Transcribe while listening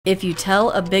If you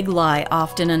tell a big lie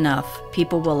often enough,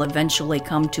 people will eventually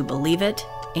come to believe it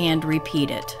and repeat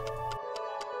it.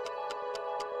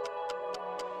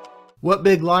 What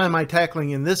big lie am I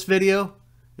tackling in this video?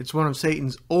 It's one of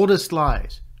Satan's oldest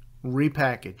lies,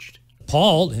 repackaged.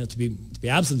 Paul, to be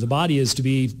absent of the body is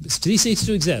to cease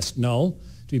to exist. No,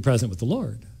 to be present with the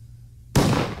Lord.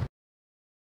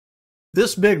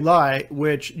 This big lie,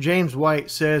 which James White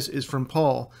says is from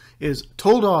Paul, is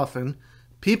told often,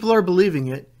 people are believing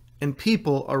it, and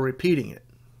people are repeating it.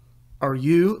 Are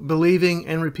you believing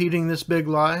and repeating this big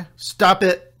lie? Stop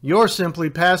it! You're simply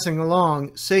passing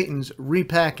along Satan's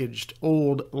repackaged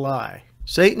old lie.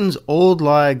 Satan's old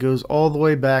lie goes all the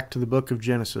way back to the book of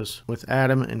Genesis with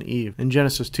Adam and Eve in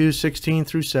Genesis 2:16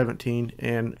 through 17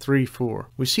 and 3:4.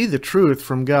 We see the truth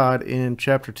from God in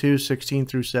chapter 2:16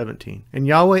 through 17. And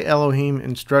Yahweh Elohim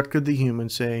instructed the human,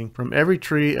 saying, From every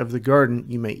tree of the garden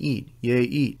you may eat, yea,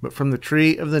 eat, but from the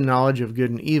tree of the knowledge of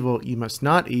good and evil you must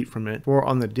not eat from it, for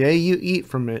on the day you eat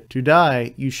from it, to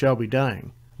die you shall be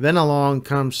dying. Then along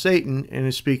comes Satan and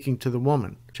is speaking to the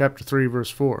woman. Chapter 3, verse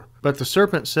 4. But the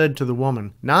serpent said to the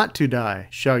woman, Not to die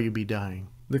shall you be dying.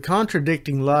 The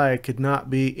contradicting lie could not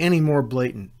be any more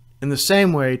blatant. In the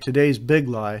same way, today's big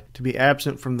lie, to be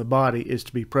absent from the body is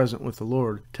to be present with the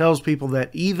Lord, tells people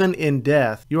that even in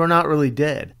death, you are not really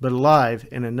dead, but alive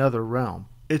in another realm.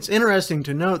 It's interesting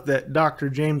to note that Dr.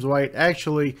 James White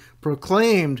actually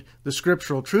proclaimed the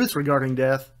scriptural truth regarding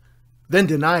death, then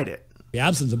denied it. The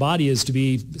absence of the body is to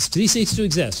cease to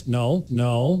exist. No.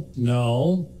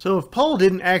 So if Paul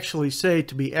didn't actually say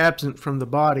to be absent from the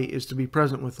body is to be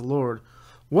present with the Lord,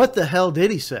 what the hell did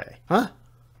he say? Huh?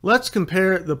 Let's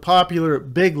compare the popular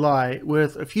big lie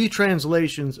with a few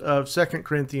translations of 2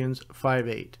 Corinthians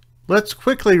 5:8. Let's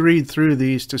quickly read through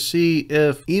these to see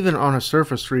if, even on a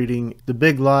surface reading, the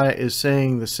big lie is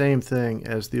saying the same thing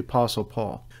as the Apostle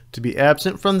Paul. To be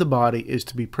absent from the body is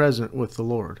to be present with the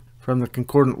Lord. From the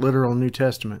Concordant Literal New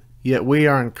Testament. Yet we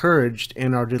are encouraged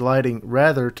and are delighting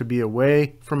rather to be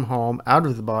away from home out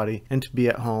of the body and to be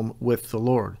at home with the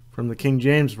Lord. From the King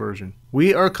James Version.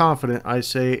 We are confident, I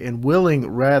say, and willing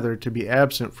rather to be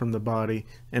absent from the body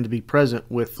and to be present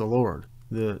with the Lord.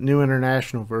 The New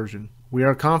International Version. We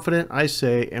are confident, I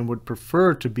say, and would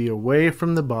prefer to be away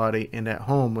from the body and at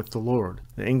home with the Lord.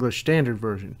 The English Standard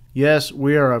Version. Yes,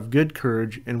 we are of good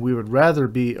courage, and we would rather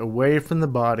be away from the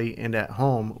body and at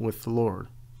home with the Lord.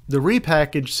 The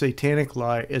repackaged satanic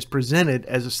lie is presented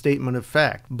as a statement of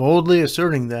fact, boldly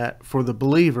asserting that, for the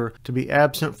believer, to be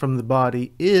absent from the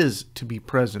body is to be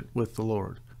present with the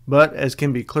Lord. But, as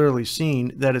can be clearly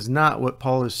seen, that is not what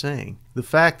Paul is saying. The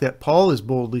fact that Paul is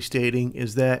boldly stating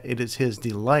is that it is his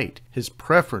delight, his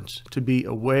preference, to be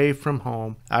away from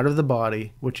home, out of the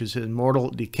body, which is his mortal,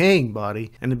 decaying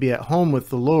body, and to be at home with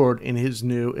the Lord in his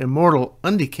new, immortal,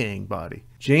 undecaying body.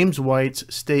 James White's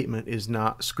statement is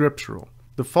not scriptural.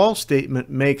 The false statement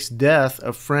makes death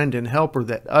a friend and helper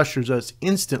that ushers us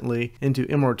instantly into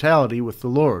immortality with the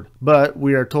Lord. But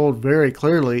we are told very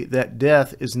clearly that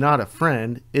death is not a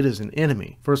friend, it is an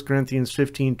enemy. 1 Corinthians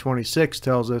 15:26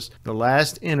 tells us the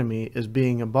last enemy is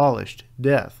being abolished,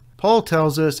 death. Paul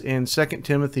tells us in 2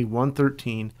 Timothy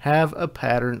 1:13, have a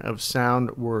pattern of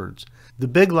sound words. The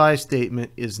big lie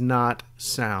statement is not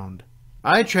sound.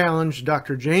 I challenge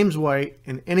Dr. James White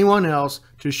and anyone else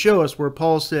to show us where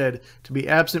Paul said to be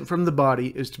absent from the body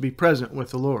is to be present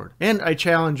with the Lord. And I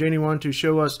challenge anyone to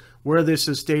show us where this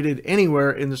is stated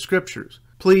anywhere in the scriptures.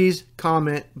 Please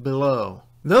comment below.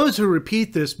 Those who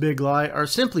repeat this big lie are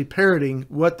simply parroting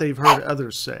what they've heard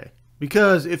others say.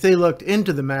 Because if they looked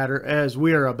into the matter, as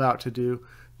we are about to do,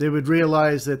 they would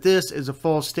realize that this is a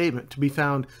false statement to be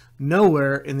found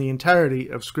nowhere in the entirety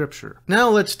of Scripture. Now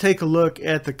let's take a look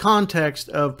at the context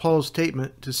of Paul's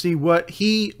statement to see what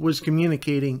he was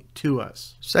communicating to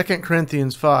us. 2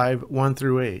 Corinthians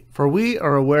 5:1-8. For we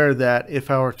are aware that if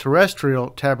our terrestrial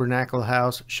tabernacle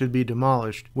house should be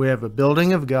demolished, we have a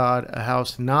building of God, a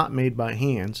house not made by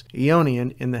hands,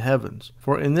 Aeonian in the heavens.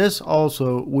 For in this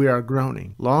also we are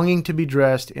groaning, longing to be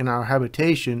dressed in our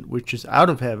habitation which is out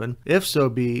of heaven, if so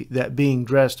be that being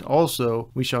dressed also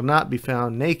we shall not be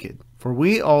found naked. For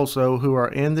we also who are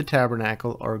in the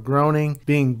tabernacle are groaning,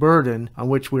 being burdened, on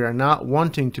which we are not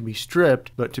wanting to be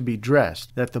stripped, but to be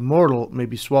dressed, that the mortal may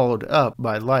be swallowed up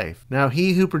by life. Now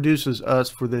he who produces us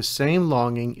for this same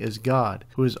longing is God,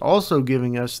 who is also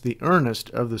giving us the earnest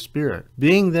of the Spirit.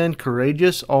 Being then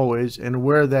courageous always, and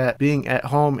aware that, being at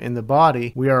home in the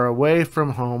body, we are away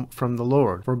from home from the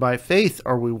Lord. For by faith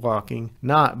are we walking,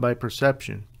 not by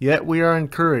perception. Yet we are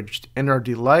encouraged, and are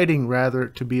delighting rather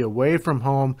to be away from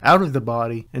home out of the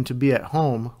body, and to be at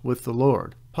home with the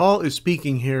Lord. Paul is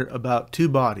speaking here about two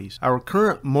bodies, our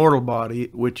current mortal body,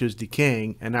 which is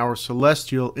decaying, and our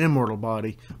celestial immortal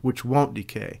body, which won't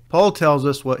decay. Paul tells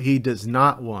us what he does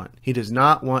not want. He does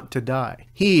not want to die.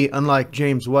 He, unlike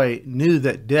James White, knew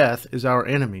that death is our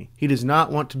enemy. He does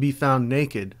not want to be found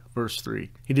naked, verse 3.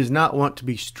 He does not want to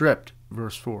be stripped,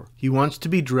 verse 4. He wants to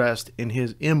be dressed in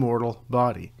his immortal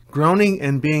body. Groaning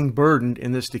and being burdened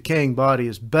in this decaying body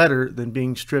is better than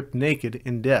being stripped naked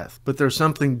in death. But there's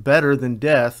something better than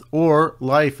death or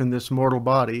life in this mortal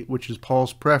body, which is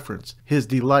Paul's preference, his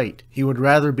delight. He would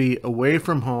rather be away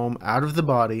from home, out of the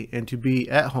body, and to be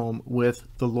at home with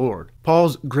the Lord.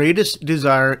 Paul's greatest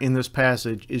desire in this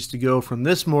passage is to go from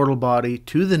this mortal body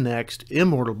to the next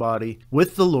immortal body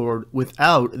with the Lord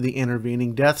without the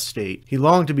intervening death state. He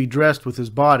longed to be dressed with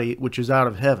his body, which is out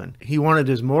of heaven. He wanted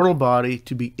his mortal body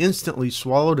to be instantly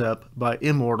swallowed up by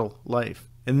immortal life.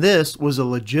 And this was a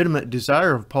legitimate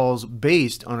desire of Paul's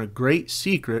based on a great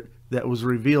secret that was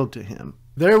revealed to him.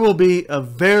 There will be a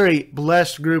very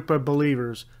blessed group of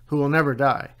believers who will never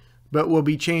die, but will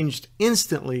be changed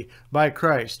instantly by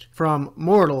Christ from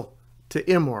mortal to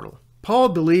immortal. Paul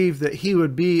believed that he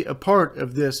would be a part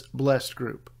of this blessed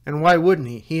group. And why wouldn't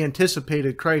he? He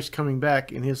anticipated Christ coming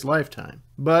back in his lifetime.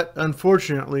 But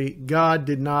unfortunately, God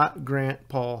did not grant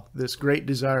Paul this great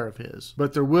desire of his.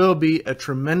 But there will be a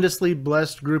tremendously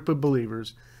blessed group of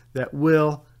believers that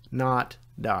will not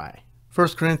die.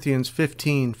 1 Corinthians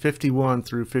 15:51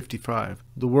 through 55.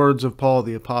 The words of Paul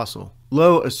the Apostle.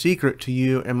 Lo, a secret to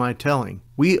you am I telling.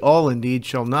 We all indeed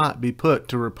shall not be put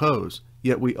to repose,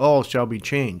 yet we all shall be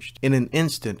changed, in an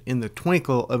instant, in the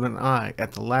twinkle of an eye,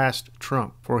 at the last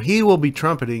trump. For he will be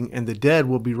trumpeting, and the dead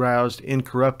will be roused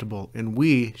incorruptible, and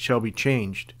we shall be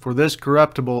changed. For this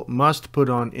corruptible must put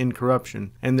on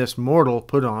incorruption, and this mortal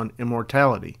put on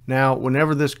immortality. Now,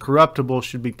 whenever this corruptible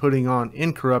should be putting on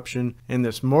incorruption, and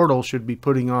this mortal should be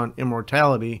putting on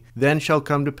immortality, then shall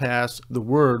come to pass the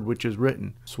word which is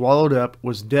written, Swallowed up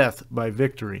was death by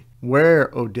victory.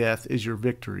 Where, O death, is your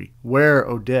victory? Where,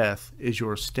 O death, is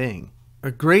your sting? A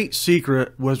great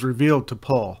secret was revealed to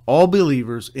Paul. All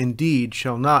believers indeed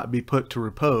shall not be put to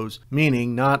repose,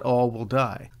 meaning not all will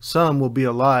die. Some will be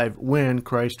alive when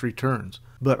Christ returns,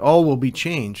 but all will be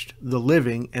changed, the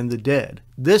living and the dead.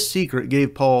 This secret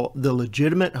gave Paul the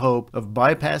legitimate hope of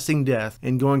bypassing death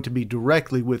and going to be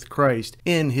directly with Christ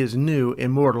in his new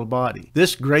immortal body.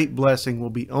 This great blessing will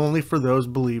be only for those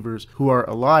believers who are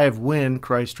alive when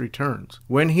Christ returns.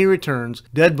 When he returns,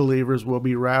 dead believers will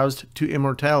be roused to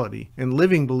immortality, and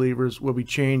living believers will be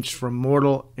changed from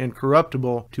mortal and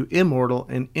corruptible to immortal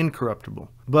and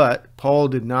incorruptible. But Paul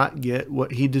did not get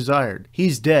what he desired.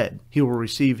 He's dead. He will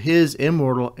receive his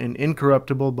immortal and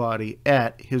incorruptible body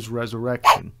at his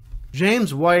resurrection.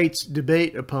 James White's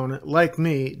debate opponent, like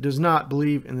me, does not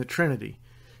believe in the Trinity.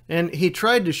 And he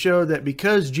tried to show that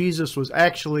because Jesus was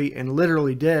actually and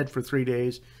literally dead for 3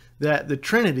 days, that the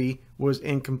Trinity was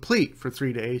incomplete for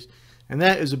 3 days, and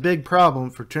that is a big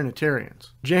problem for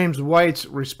Trinitarians. James White's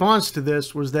response to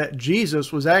this was that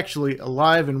Jesus was actually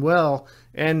alive and well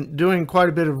and doing quite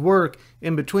a bit of work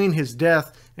in between his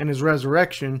death and his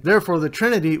resurrection. Therefore, the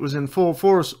Trinity was in full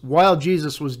force while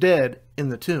Jesus was dead in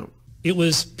the tomb. It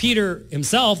was Peter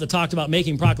himself that talked about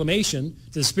making proclamation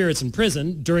to the spirits in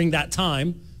prison during that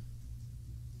time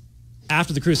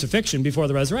after the crucifixion, before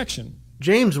the resurrection.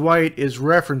 James White is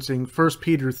referencing 1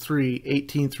 Peter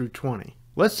 3:18 through 20.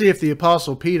 Let's see if the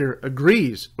Apostle Peter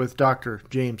agrees with Dr.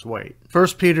 James White.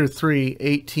 1 Peter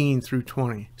 3:18 through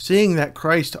 20. Seeing that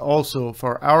Christ also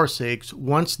for our sakes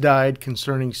once died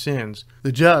concerning sins,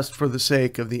 the just for the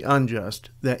sake of the unjust,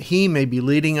 that he may be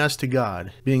leading us to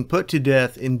God, being put to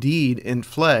death indeed in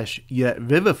flesh, yet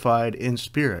vivified in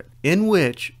spirit, in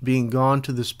which, being gone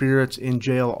to the spirits in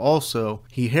jail also,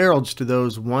 he heralds to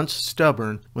those once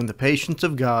stubborn, when the patience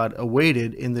of God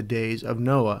awaited in the days of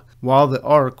Noah, while the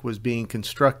ark was being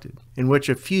constructed, in which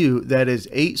a few, that is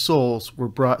 8 souls, were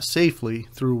brought safely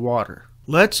through water.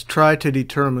 Let's try to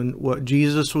determine what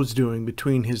Jesus was doing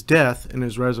between his death and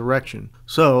his resurrection.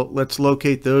 So let's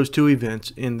locate those two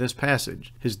events in this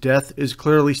passage. His death is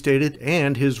clearly stated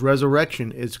and his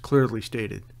resurrection is clearly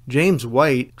stated. James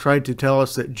White tried to tell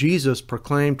us that Jesus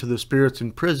proclaimed to the spirits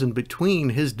in prison between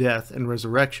his death and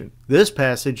resurrection. This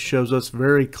passage shows us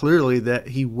very clearly that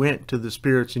he went to the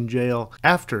spirits in jail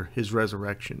after his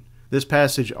resurrection. This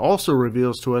passage also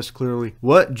reveals to us clearly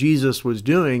what Jesus was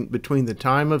doing between the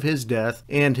time of his death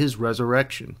and his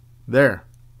resurrection.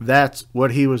 That's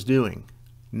what he was doing.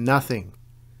 Nothing.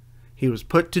 He was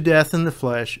put to death in the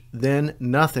flesh, then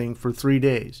nothing for 3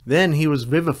 days. Then he was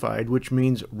vivified, which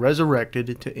means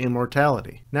resurrected to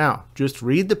immortality. Now, just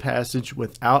read the passage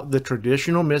without the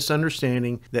traditional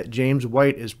misunderstanding that James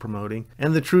White is promoting,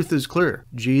 and the truth is clear.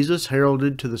 Jesus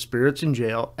heralded to the spirits in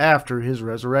jail after his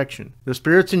resurrection. The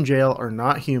spirits in jail are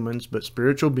not humans, but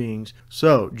spiritual beings,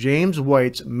 so James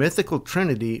White's mythical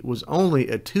trinity was only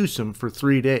a twosome for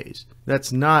 3 days.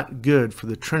 That's not good for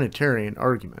the Trinitarian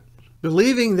argument.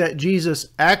 Believing that Jesus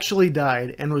actually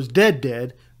died and was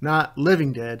dead, not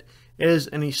living dead, is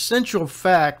an essential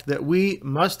fact that we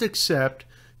must accept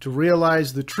to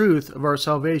realize the truth of our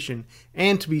salvation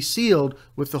and to be sealed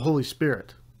with the Holy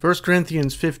Spirit. 1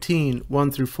 Corinthians 15,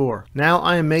 1-4. Now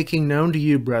I am making known to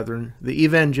you, brethren, the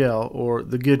evangel, or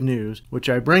the good news, which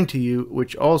I bring to you,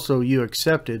 which also you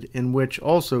accepted, in which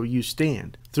also you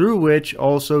stand, through which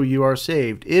also you are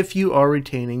saved, if you are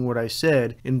retaining what I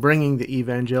said in bringing the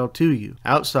evangel to you,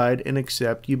 outside and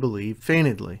except you believe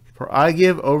feignedly. For I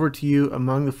give over to you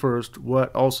among the first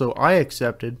what also I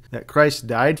accepted, that Christ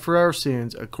died for our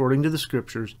sins according to the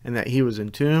Scriptures, and that he was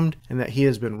entombed, and that he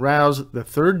has been roused the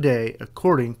 3rd day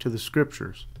according to the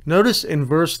Scriptures. Notice in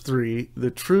verse 3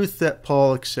 the truth that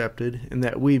Paul accepted and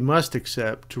that we must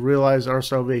accept to realize our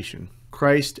salvation.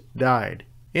 Christ died.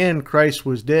 And Christ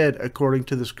was dead according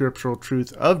to the scriptural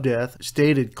truth of death,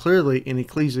 stated clearly in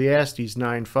Ecclesiastes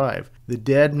 9:5. The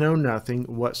dead know nothing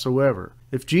whatsoever.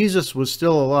 If Jesus was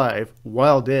still alive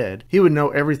while dead, he would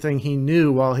know everything he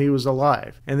knew while he was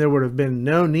alive, and there would have been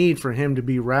no need for him to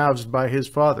be roused by his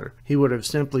Father. He would have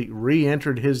simply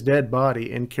re-entered his dead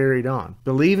body and carried on.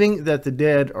 Believing that the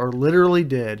dead are literally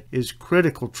dead is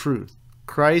critical truth.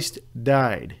 Christ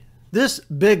died. This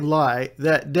big lie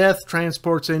that death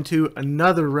transports into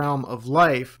another realm of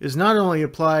life is not only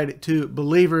applied to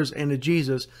believers and to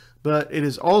Jesus, but it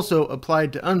is also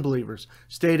applied to unbelievers,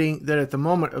 stating that at the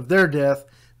moment of their death,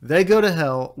 they go to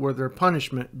hell where their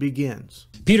punishment begins.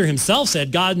 Peter himself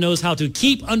said God knows how to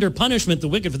keep under punishment the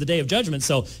wicked for the day of judgment,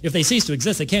 so if they cease to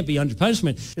exist, they can't be under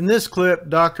punishment. In this clip,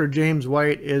 Dr. James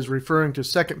White is referring to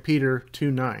 2 Peter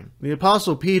 2:9. The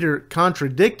Apostle Peter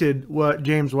contradicted what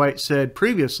James White said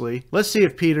previously. Let's see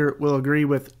if Peter will agree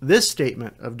with this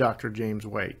statement of Dr. James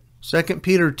White. 2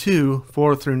 Peter 2,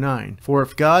 4-9. For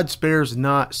if God spares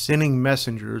not sinning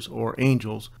messengers or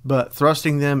angels, but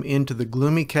thrusting them into the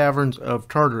gloomy caverns of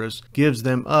Tartarus, gives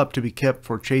them up to be kept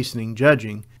for chastening,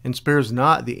 judging, and spares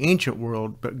not the ancient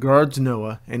world, but guards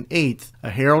Noah, an eighth, a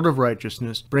herald of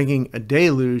righteousness, bringing a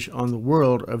deluge on the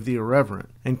world of the irreverent,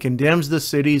 and condemns the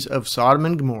cities of Sodom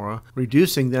and Gomorrah,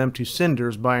 reducing them to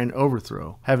cinders by an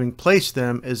overthrow, having placed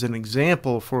them as an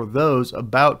example for those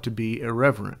about to be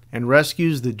irreverent, and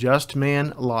rescues the just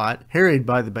man Lot, harried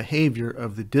by the behavior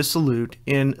of the dissolute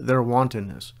in their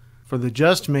wantonness. For the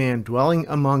just man dwelling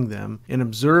among them, in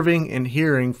observing and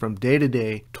hearing from day to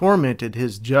day, tormented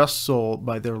his just soul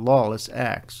by their lawless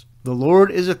acts. The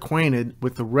Lord is acquainted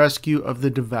with the rescue of the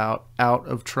devout out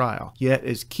of trial, yet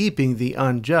is keeping the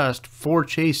unjust for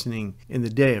chastening in the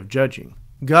day of judging.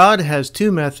 God has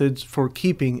two methods for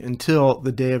keeping until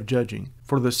the day of judging.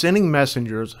 For the sinning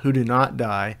messengers who do not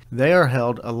die, they are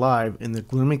held alive in the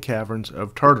gloomy caverns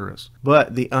of Tartarus.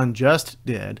 But the unjust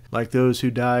dead, like those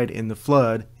who died in the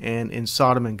flood and in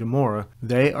Sodom and Gomorrah,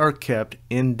 they are kept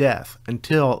in death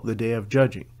until the day of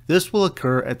judging. This will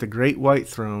occur at the great white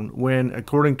throne when,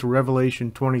 according to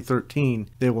Revelation 20:13,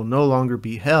 they will no longer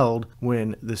be held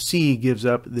when the sea gives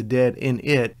up the dead in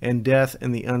it and death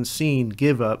and the unseen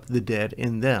give up the dead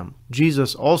in them.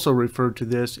 Jesus also referred to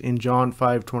this in John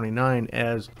 5:29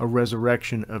 as a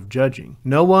resurrection of judging.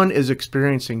 No one is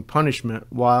experiencing punishment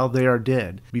while they are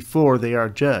dead, before they are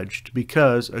judged,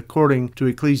 because, according to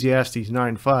Ecclesiastes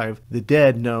 9:5, the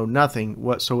dead know nothing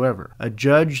whatsoever. A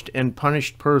judged and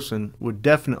punished person would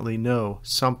definitely know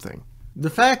something. The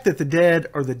fact that the dead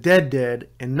are the dead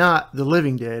and not the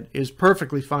living dead is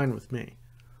perfectly fine with me.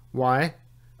 Why?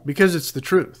 Because it's the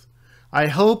truth. I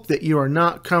hope that you are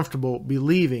not comfortable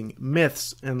believing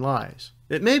myths and lies.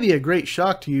 It may be a great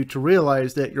shock to you to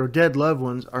realize that your dead loved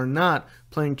ones are not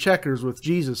playing checkers with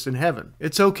Jesus in heaven.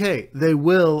 It's okay. They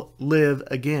will live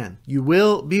again. You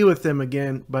will be with them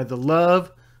again by the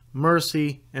love,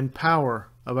 mercy, and power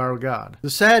of our God. The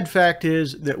sad fact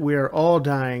is that we are all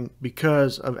dying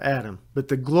because of Adam. But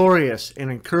the glorious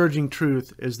and encouraging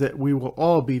truth is that we will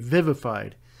all be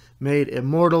vivified, made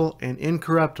immortal and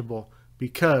incorruptible,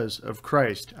 because of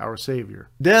Christ our Savior.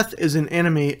 Death is an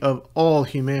enemy of all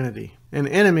humanity, an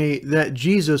enemy that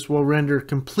Jesus will render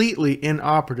completely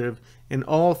inoperative in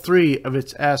all three of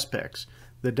its aspects: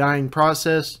 the dying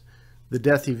process, the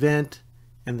death event,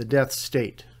 and the death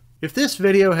state. If this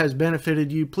video has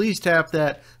benefited you, please tap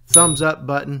that thumbs up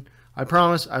button. I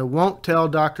promise I won't tell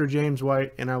Dr. James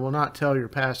White, and I will not tell your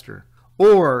pastor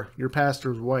or your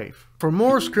pastor's wife. For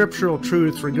more scriptural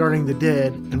truths regarding the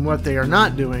dead and what they are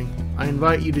not doing, I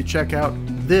invite you to check out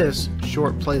this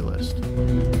short playlist.